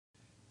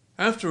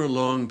After a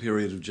long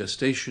period of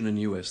gestation in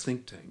U.S.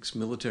 think tanks,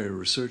 military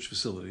research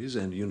facilities,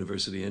 and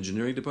university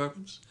engineering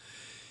departments,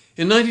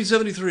 in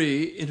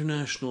 1973,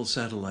 international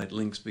satellite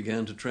links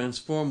began to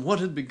transform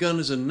what had begun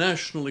as a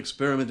national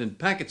experiment in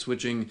packet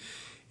switching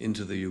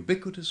into the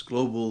ubiquitous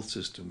global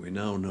system we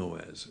now know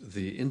as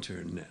the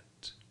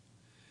Internet.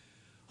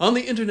 On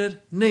the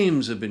Internet,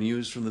 names have been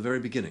used from the very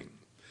beginning.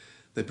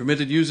 They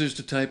permitted users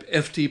to type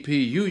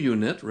FTP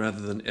UUNet rather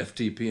than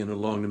FTP in a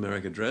long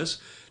numeric address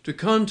to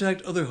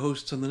contact other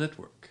hosts on the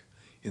network.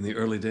 In the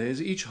early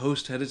days, each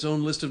host had its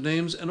own list of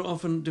names, and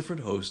often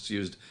different hosts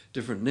used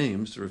different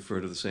names to refer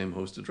to the same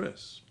host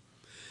address.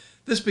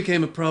 This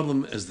became a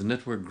problem as the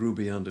network grew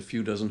beyond a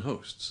few dozen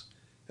hosts.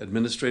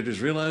 Administrators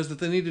realized that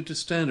they needed to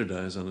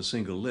standardize on a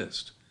single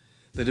list.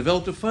 They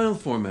developed a file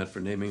format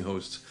for naming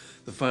hosts.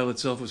 The file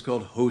itself was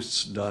called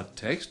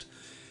hosts.txt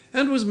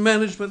and was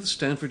managed by the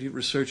Stanford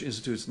Research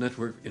Institute's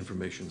Network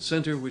Information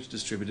Center, which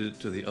distributed it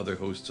to the other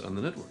hosts on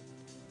the network.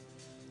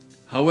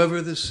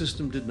 However, this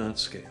system did not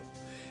scale,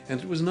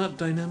 and it was not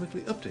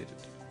dynamically updated.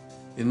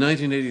 In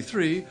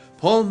 1983,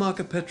 Paul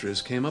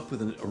Makapetris came up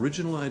with an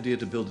original idea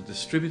to build a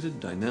distributed,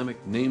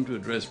 dynamic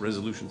name-to-address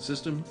resolution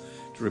system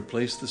to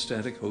replace the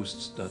static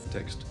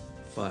hosts.txt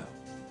file.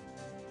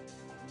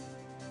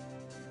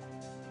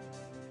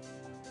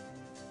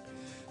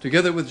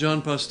 Together with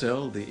John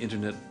Postel, the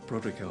Internet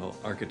Protocol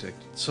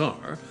architect at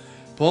SAR,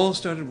 Paul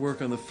started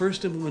work on the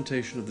first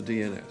implementation of the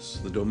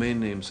DNS, the Domain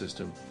Name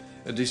System,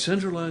 a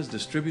decentralized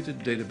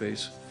distributed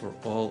database for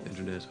all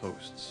Internet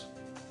hosts.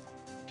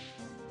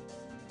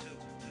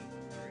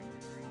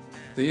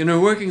 The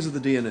inner workings of the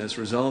DNS,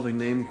 resolving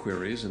name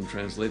queries and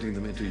translating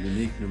them into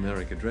unique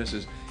numeric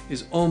addresses,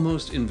 is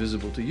almost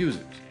invisible to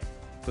users.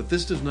 But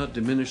this does not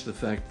diminish the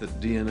fact that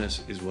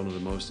DNS is one of the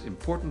most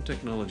important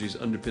technologies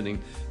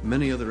underpinning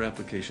many other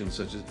applications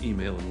such as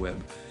email and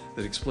web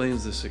that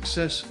explains the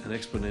success and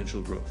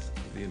exponential growth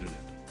of the Internet.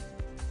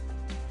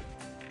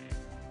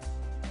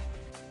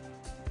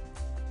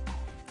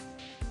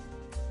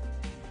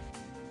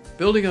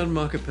 Building on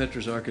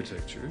Makapetris'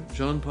 architecture,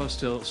 John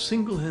Postel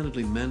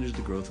single-handedly managed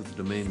the growth of the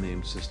domain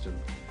name system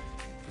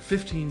for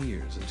 15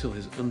 years until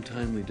his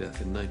untimely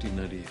death in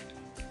 1998.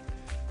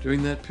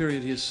 During that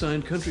period, he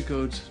assigned country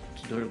codes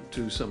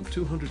to some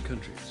 200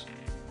 countries.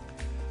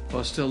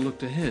 Postel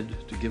looked ahead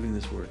to giving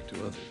this work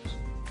to others.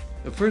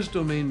 A first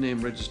domain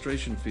name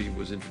registration fee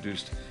was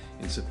introduced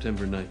in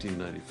September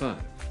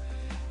 1995.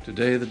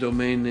 Today, the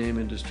domain name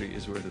industry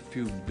is worth a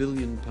few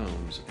billion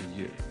pounds a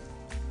year.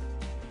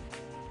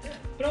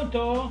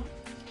 Pronto?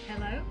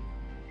 Hello?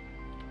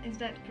 Is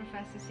that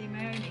Professor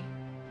Simeoni?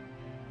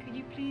 Could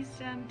you please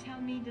tell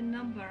me the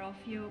number of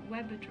your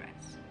web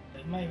address?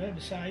 My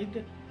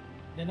website,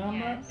 the number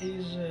Yes.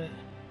 is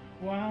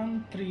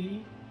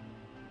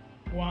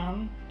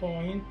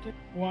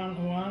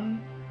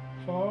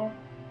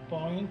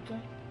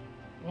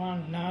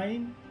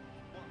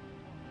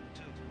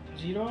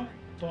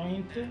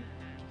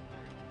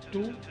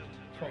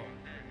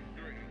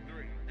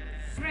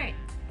Great.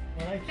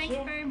 All right, Thank so,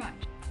 you very much.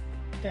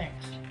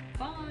 thanks.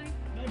 Bye.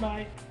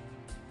 Bye-bye.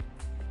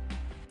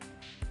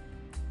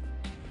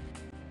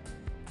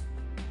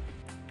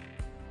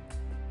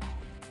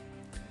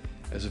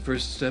 As a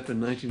first step in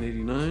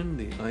 1989,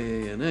 the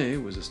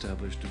IANA was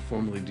established to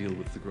formally deal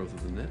with the growth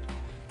of the net,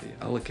 the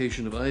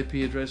allocation of IP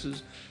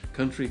addresses,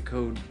 country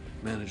code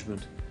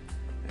management,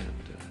 and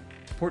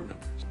port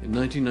numbers. In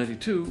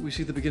 1992, we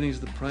see the beginnings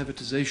of the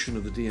privatization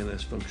of the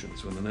DNS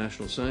functions when the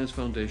National Science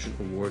Foundation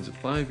awards a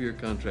 5-year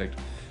contract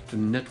to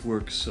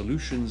Network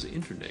Solutions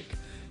Internet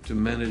to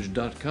manage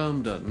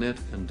 .com, .net,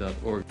 and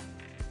 .org.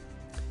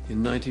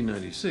 In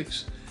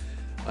 1996,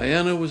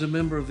 IANA was a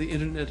member of the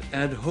Internet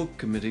Ad Hoc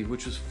Committee,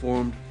 which was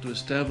formed to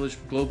establish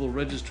global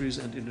registries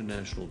and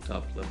international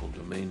top-level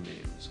domain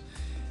names.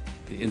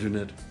 The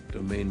Internet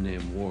domain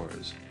name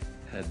wars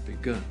had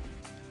begun.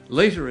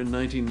 Later in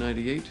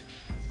 1998,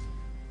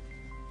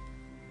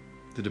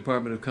 the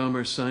Department of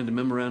Commerce signed a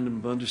memorandum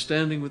of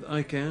understanding with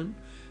ICANN,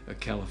 a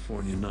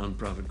California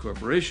nonprofit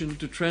corporation,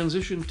 to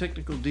transition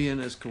technical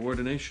DNS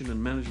coordination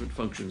and management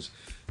functions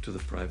to the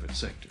private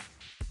sector.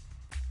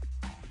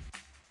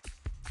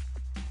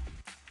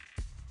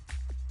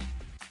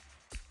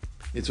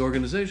 Its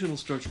organizational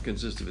structure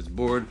consists of its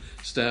board,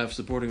 staff,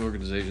 supporting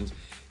organizations,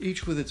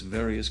 each with its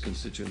various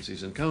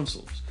constituencies and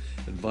councils,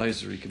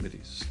 advisory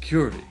committees,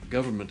 security,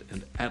 government,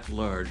 and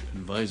at-large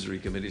advisory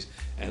committees,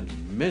 and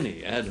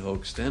many ad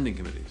hoc standing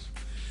committees.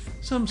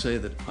 Some say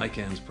that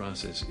ICANN's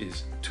process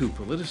is too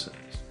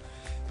politicized,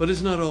 but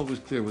it's not always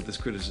clear what this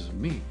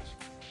criticism means.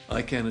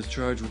 ICANN is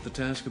charged with the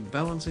task of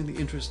balancing the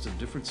interests of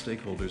different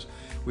stakeholders,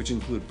 which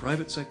include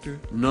private sector,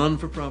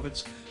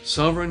 non-for-profits,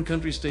 sovereign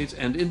country states,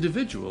 and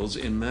individuals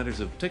in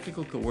matters of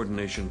technical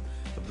coordination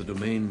of the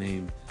domain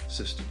name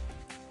system.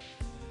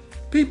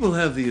 People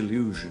have the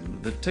illusion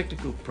that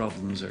technical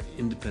problems are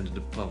independent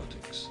of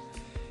politics.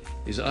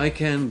 Is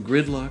ICANN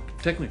gridlock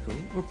technical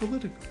or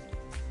political?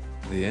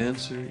 The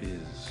answer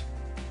is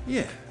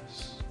yes.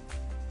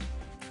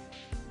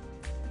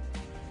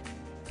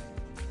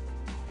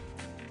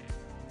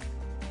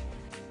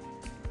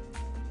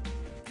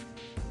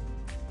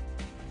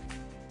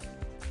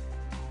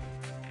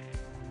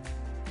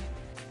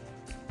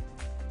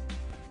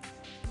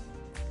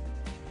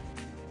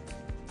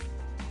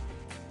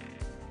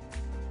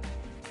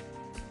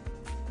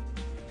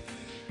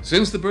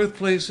 Since the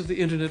birthplace of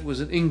the Internet was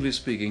an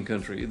English-speaking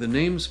country, the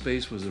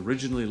namespace was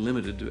originally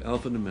limited to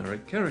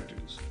alphanumeric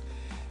characters.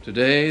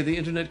 Today, the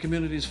Internet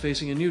community is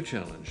facing a new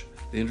challenge,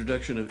 the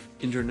introduction of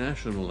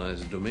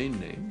internationalized domain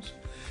names,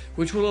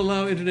 which will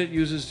allow Internet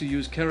users to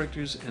use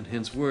characters and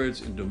hence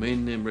words in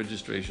domain name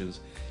registrations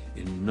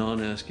in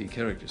non-ASCII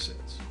character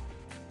sets.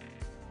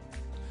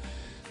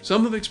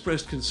 Some have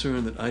expressed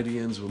concern that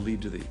IDNs will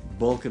lead to the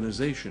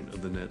balkanization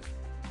of the net.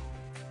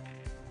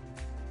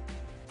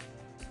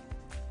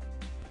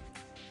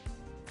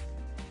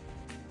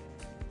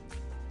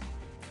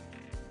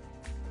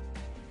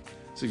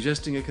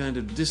 Suggesting a kind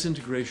of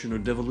disintegration or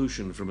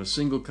devolution from a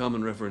single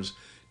common reference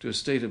to a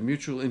state of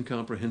mutual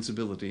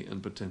incomprehensibility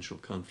and potential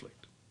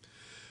conflict.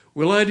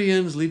 Will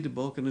IDNs lead to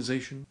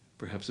balkanization?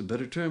 Perhaps a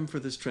better term for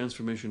this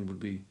transformation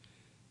would be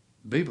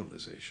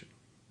Babelization.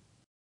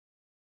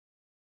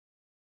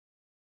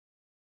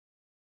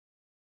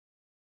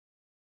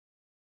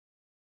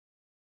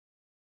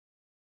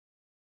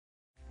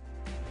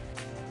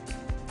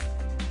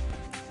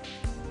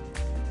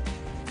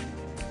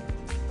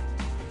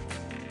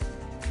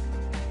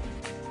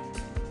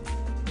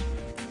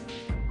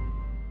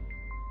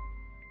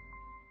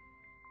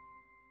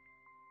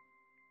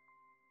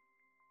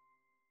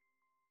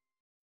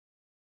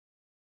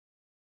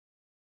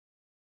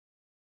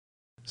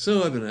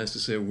 So I've been asked to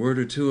say a word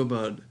or two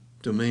about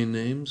domain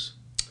names.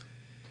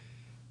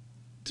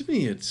 To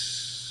me,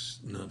 it's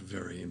not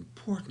very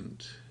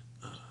important.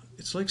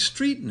 It's like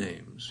street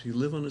names. You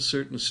live on a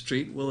certain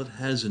street, well, it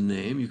has a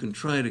name. You can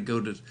try to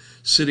go to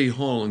City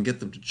Hall and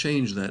get them to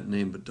change that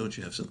name, but don't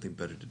you have something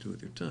better to do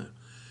with your time?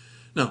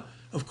 Now,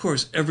 of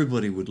course,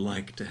 everybody would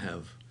like to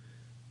have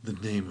the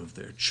name of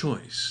their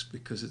choice,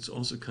 because it's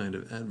also kind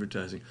of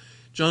advertising.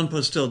 John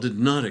Postel did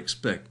not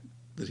expect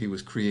that he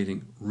was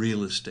creating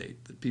real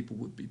estate that people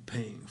would be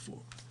paying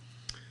for.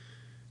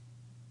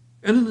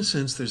 And in a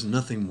sense, there's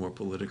nothing more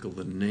political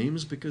than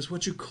names, because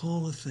what you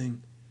call a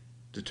thing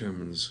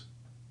determines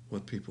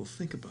what people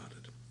think about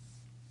it.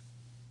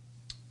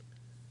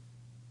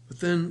 But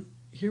then,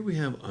 here we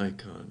have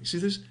ICANN. You see,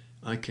 there's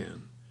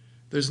ICANN.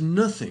 There's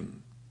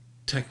nothing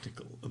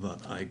technical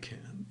about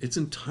ICANN. It's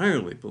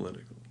entirely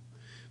political,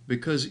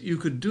 because you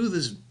could do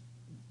this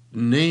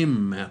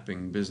name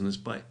mapping business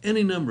by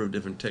any number of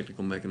different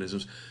technical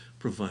mechanisms,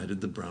 provided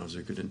the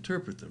browser could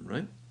interpret them,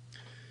 right?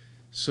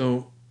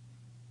 So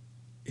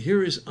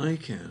here is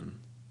ICANN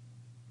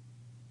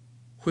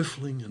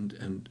whiffling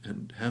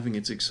and having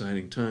its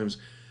exciting times.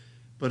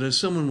 But as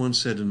someone once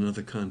said in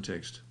another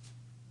context,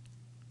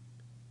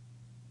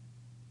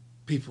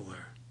 people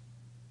are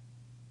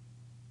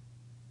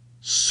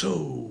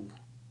so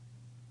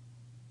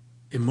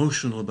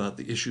emotional about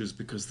the issues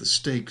because the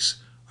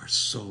stakes are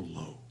so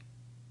low.